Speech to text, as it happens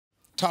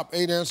Top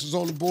 8 answers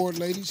on the board,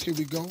 ladies. Here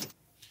we go.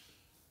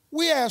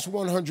 We asked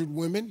 100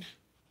 women,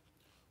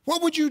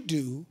 what would you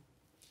do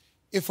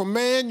if a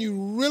man you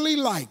really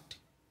liked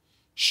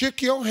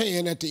shook your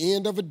hand at the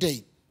end of a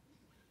date?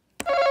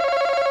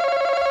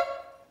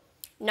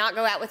 Not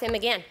go out with him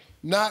again.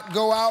 Not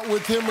go out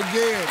with him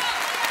again.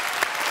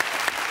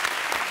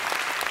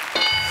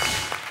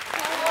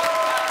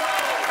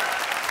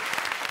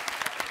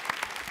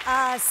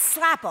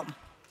 Slap him.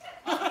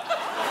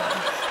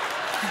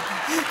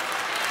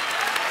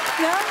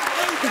 No?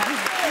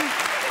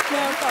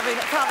 No, probably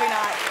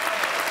not.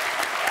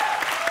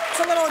 It's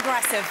a little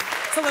aggressive.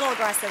 It's a little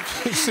aggressive.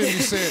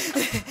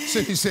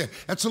 Cindy said,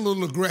 that's a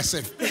little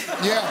aggressive.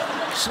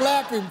 Yeah,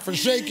 slap him for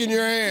shaking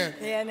your hand.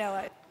 Yeah,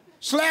 no.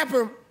 Slap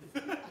him.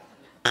 We're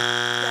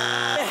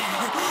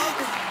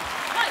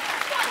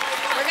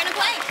gonna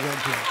play.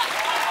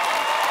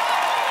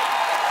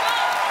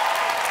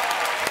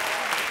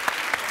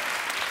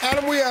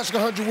 Adam, we ask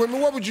 100 women,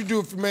 what would you do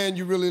if a man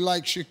you really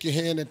like shook your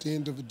hand at the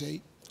end of a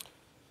date?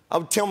 I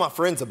would tell my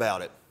friends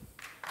about it.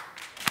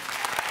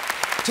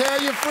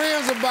 Tell your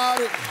friends about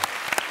it.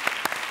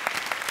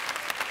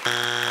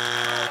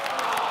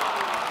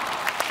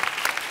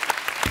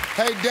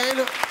 Hey,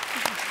 Dana,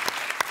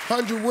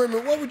 100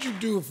 women, what would you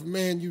do if a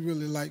man you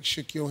really like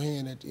shook your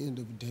hand at the end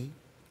of a date?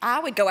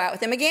 I would go out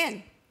with him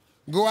again.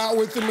 Go out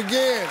with him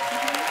again.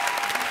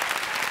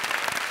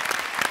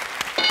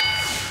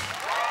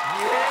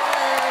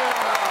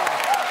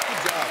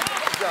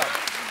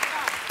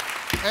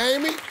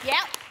 Amy?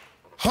 Yep.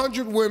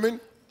 100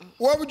 women.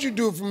 What would you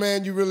do if a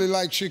man you really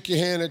like shook your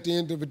hand at the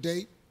end of a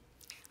date?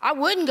 I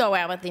wouldn't go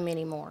out with him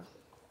anymore.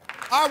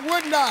 I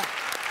would not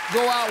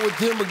go out with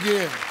him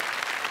again.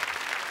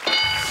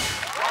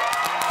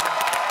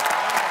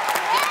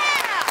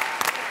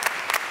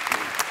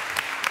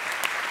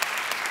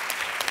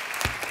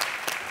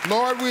 Yeah.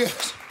 Lord,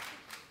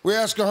 we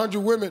ask 100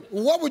 women,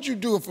 what would you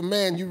do if a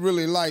man you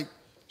really like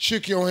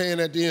shook your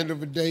hand at the end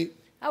of a date?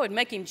 I would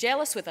make him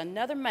jealous with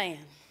another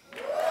man.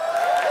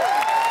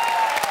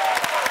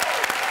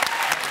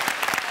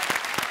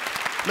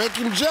 Make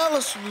him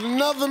jealous with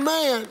another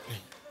man.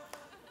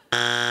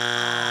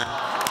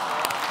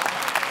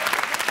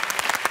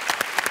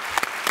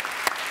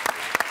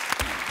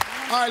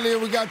 All right, Leah,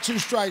 we got 2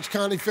 strikes.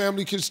 Connie,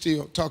 family can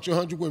steal. Talk to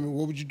 100 women.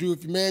 What would you do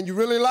if your man you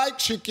really like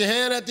shook your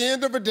hand at the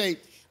end of a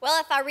date? Well,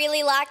 if I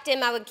really liked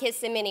him, I would kiss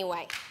him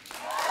anyway.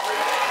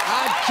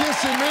 I'd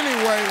kiss him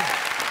anyway.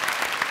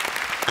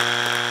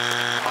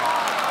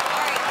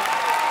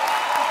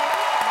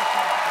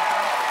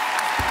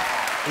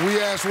 We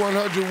asked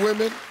 100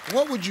 women,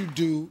 what would you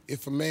do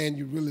if a man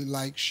you really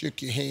like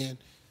shook your hand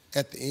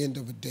at the end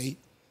of a date?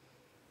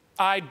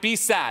 I'd be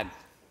sad.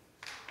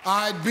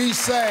 I'd be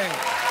sad.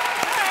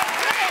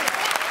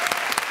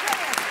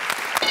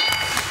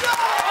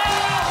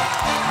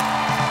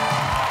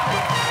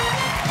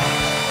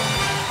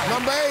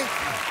 Number 8.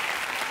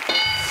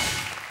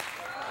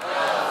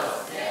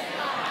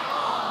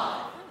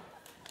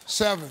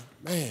 7,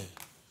 man.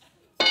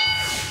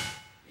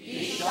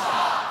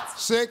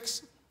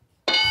 6.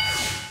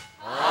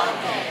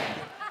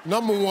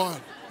 Number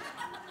 1.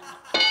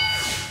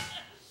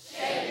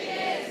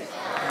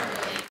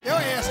 Your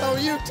ass on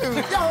YouTube.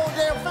 Your whole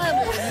damn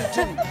family on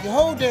YouTube. Your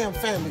whole damn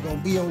family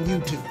gonna be on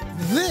YouTube.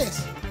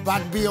 This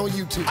about to be on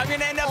YouTube. I'm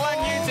gonna end up on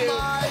YouTube. Oh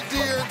my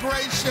dear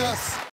gracious.